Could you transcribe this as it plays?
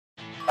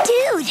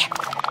dude!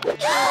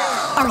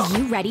 Are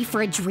you ready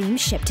for a dream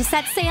ship to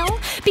set sail?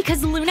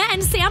 Because Luna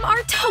and Sam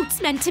are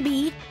totes meant to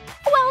be.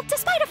 Well,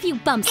 despite a few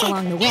bumps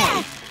along the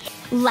way.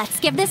 Let's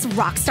give this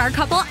rock star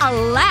couple a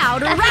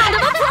loud round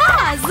of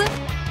applause!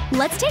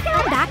 Let's take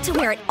it back to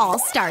where it all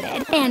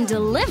started and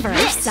deliver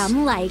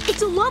some like…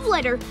 It's a love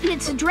letter, and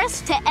it's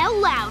addressed to L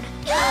Loud.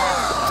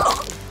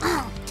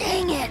 Oh,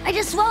 dang it. I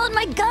just swallowed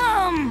my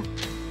gum.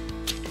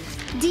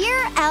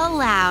 Dear L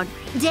Loud,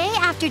 day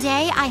after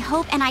day I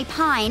hope and I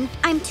pine.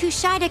 I'm too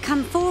shy to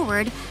come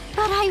forward,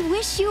 but I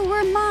wish you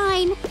were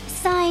mine.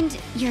 Signed,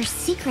 your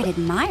secret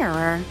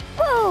admirer.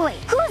 Wait,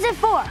 who's it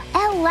for?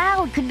 L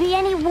Loud could be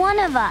any one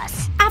of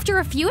us. After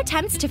a few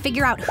attempts to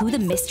figure out who the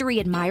mystery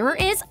admirer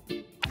is,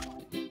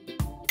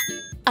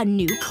 a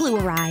new clue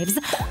arrives.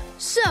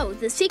 So,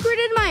 the Secret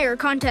Admirer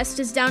contest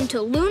is down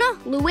to Luna,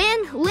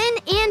 Luann, Lynn,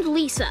 and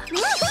Lisa.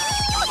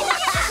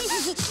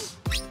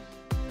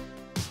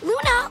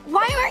 Luna,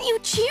 why aren't you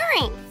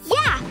cheering?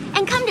 Yeah,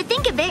 and come to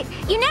think of it,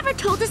 you never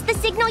told us the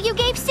signal you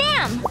gave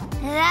Sam.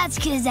 That's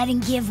because I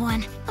didn't give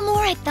one. The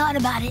more I thought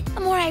about it,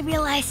 the more I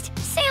realized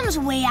Sam's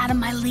way out of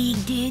my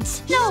league,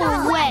 dudes.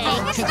 No way!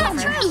 That's not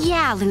true.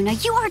 Yeah, Luna,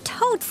 you are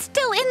totes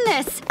still in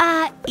this.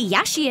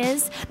 Yeah, she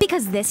is.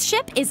 Because this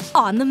ship is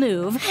on the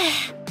move.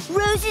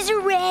 Roses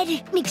are red,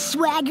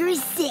 McSwagger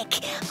is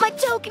sick. My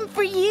token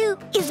for you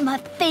is my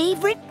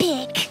favorite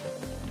pick.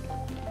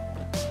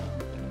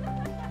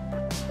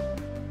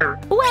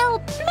 Well,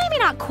 maybe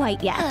not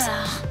quite yet.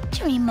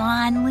 Dream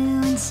on,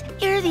 Loons.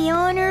 You're the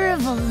owner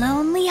of a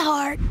lonely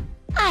heart.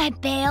 I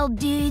bailed,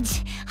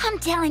 dudes. I'm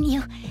telling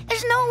you,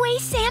 there's no way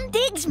Sam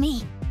digs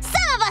me.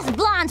 Some of us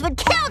blondes would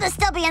kill to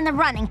still be in the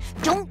running.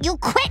 Don't you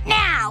quit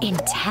now.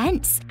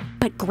 Intense.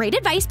 But great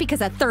advice because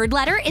a third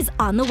letter is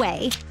on the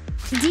way.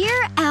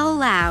 Dear L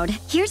Loud,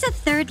 here's a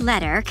third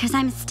letter because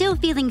I'm still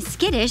feeling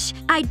skittish.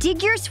 I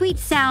dig your sweet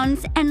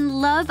sounds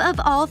and love of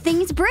all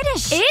things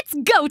British. It's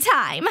go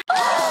time!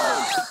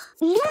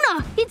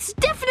 Luna, it's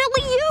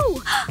definitely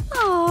you!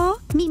 Aw,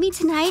 meet me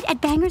tonight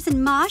at Bangers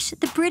and Mosh,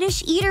 the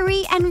British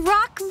eatery and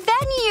rock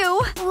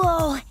venue.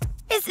 Whoa,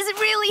 this is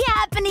really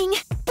happening.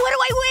 What do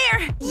I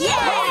wear?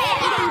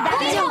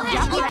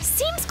 Yeah!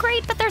 Seems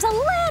great, but there's a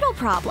little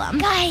problem.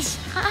 Guys,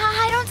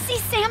 I don't see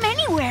Sam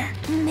anywhere.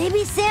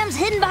 Maybe Sam's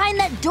hidden behind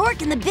that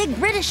dork in the big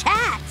British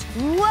hat.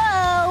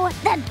 Whoa,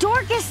 that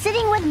dork is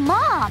sitting with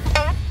Mom.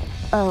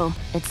 Oh,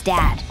 it's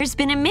Dad. There's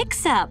been a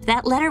mix-up.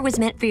 That letter was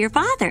meant for your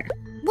father.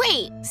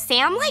 Wait,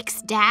 Sam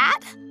likes Dad?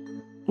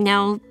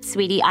 No,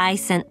 sweetie, I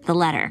sent the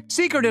letter.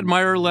 Secret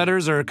admirer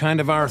letters are kind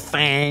of our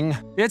thing.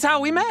 It's how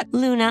we met.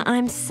 Luna,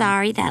 I'm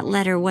sorry that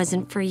letter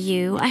wasn't for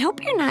you. I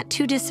hope you're not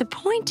too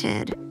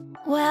disappointed.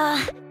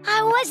 Well,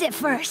 I was at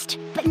first,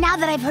 but now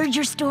that I've heard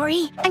your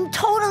story, I'm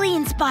totally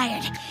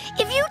inspired.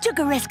 If you took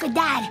a risk with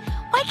Dad,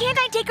 why can't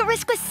I take a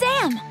risk with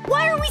Sam?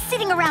 Why are we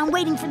sitting around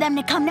waiting for them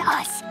to come to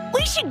us?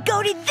 We should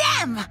go to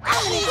them!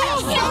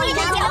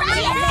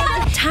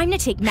 Time to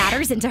take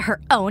matters into her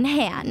own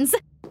hands.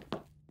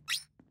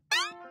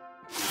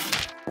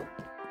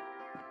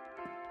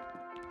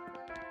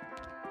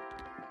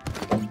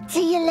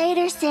 See you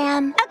later,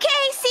 Sam.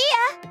 Okay, see ya.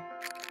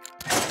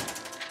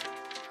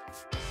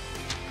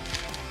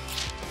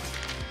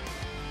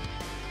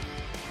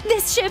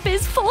 This ship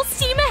is full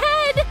steam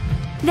ahead.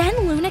 Then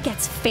Luna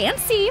gets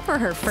fancy for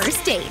her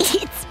first date.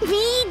 It's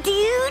me,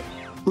 dude.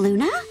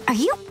 Luna, are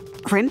you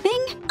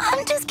crimping?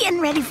 I'm just getting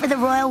ready for the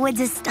Royal Woods'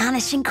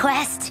 astonishing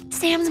quest.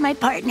 Sam's my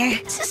partner,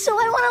 so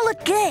I want to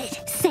look good.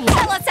 Sam,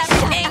 tell us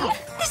everything.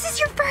 This is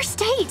your first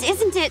date,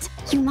 isn't it?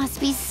 You must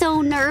be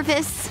so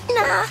nervous.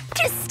 Nah,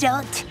 just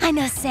stoked. I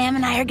know Sam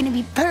and I are gonna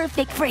be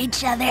perfect for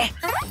each other.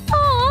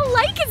 Aw,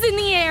 like is in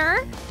the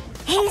air.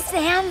 Hey,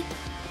 Sam.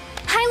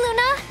 Hi,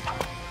 Luna.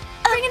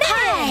 Bring it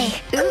Hi.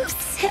 in.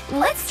 Oops.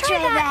 Let's try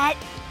that.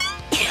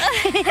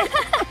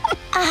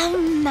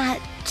 I'm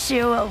not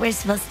sure what we're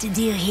supposed to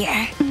do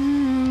here.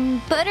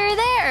 Put her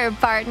there,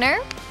 partner.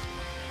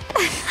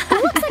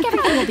 Looks like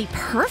everything will be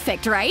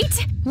perfect,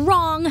 right?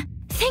 Wrong.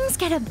 Things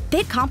get a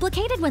bit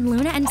complicated when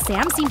Luna and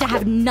Sam seem to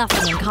have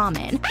nothing in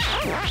common.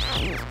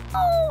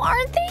 Oh,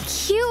 aren't they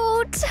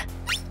cute?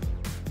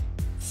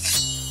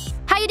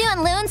 How you doing,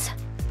 Loons?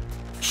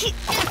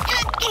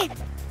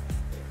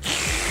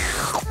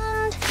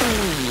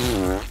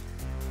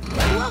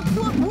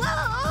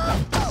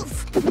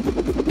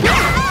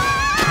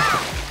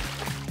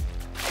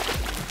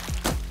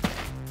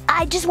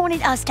 I just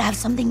wanted us to have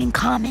something in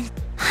common.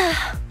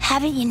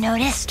 Haven't you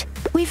noticed?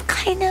 We've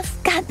kind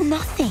of got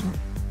nothing.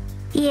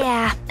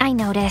 Yeah, I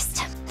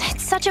noticed.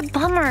 It's such a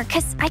bummer,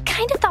 because I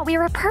kind of thought we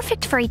were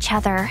perfect for each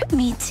other.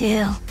 Me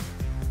too.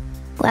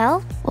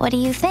 Well, what do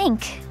you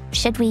think?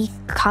 Should we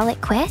call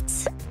it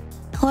quits?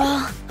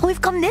 Well,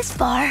 we've come this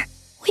far.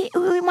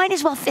 We might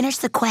as well finish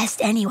the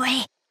quest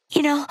anyway.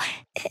 You know,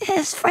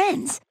 as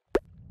friends.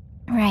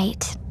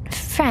 Right.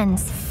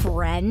 Friends.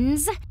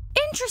 Friends?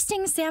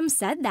 interesting Sam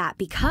said that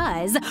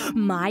because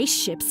my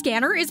ship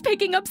scanner is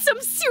picking up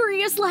some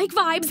serious like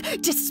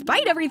vibes.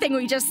 Despite everything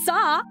we just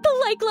saw, the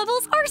like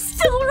levels are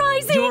still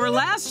rising. Your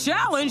last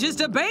challenge is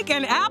to bake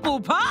an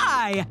apple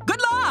pie.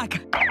 Good luck!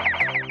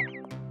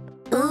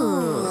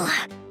 Ooh.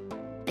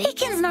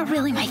 Bacon's not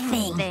really my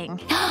thing.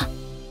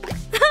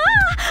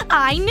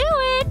 I knew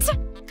it!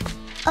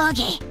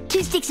 Okay,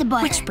 2 sticks of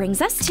butter. Which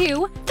brings us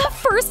to the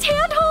first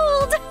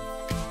handhold!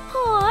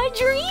 Aw,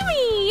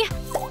 dreamy!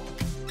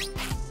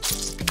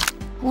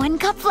 1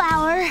 cup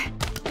flour.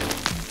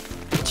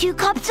 2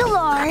 cups of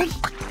lard.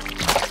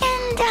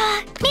 And,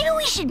 maybe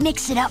we should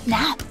mix it up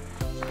now.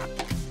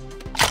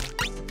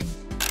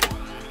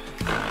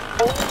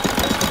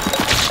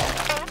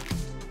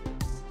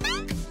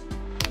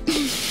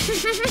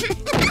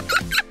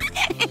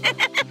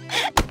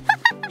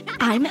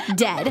 I'm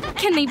dead.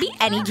 Can they be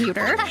any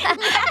cuter?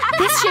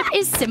 This ship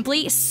is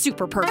simply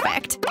super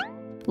perfect.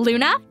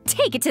 Luna,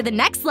 take it to the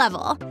next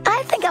level.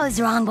 I think I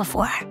was wrong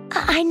before.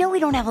 I know we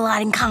don't have a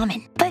lot in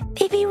common, but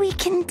maybe we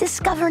can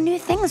discover new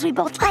things we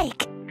both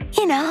like.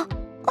 You know,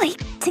 like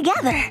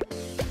together.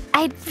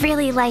 I'd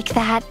really like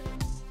that.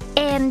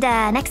 And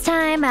next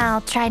time,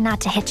 I'll try not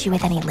to hit you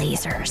with any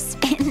lasers.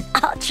 And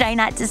I'll try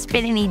not to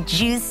spit any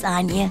juice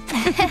on you.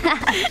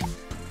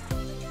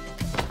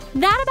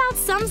 That about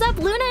sums up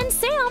Luna and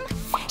Sam.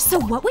 So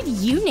what would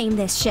you name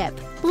this ship?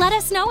 Let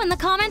us know in the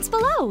comments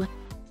below.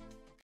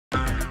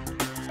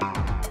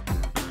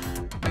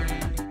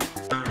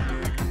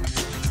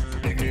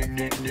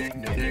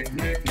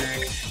 Nick.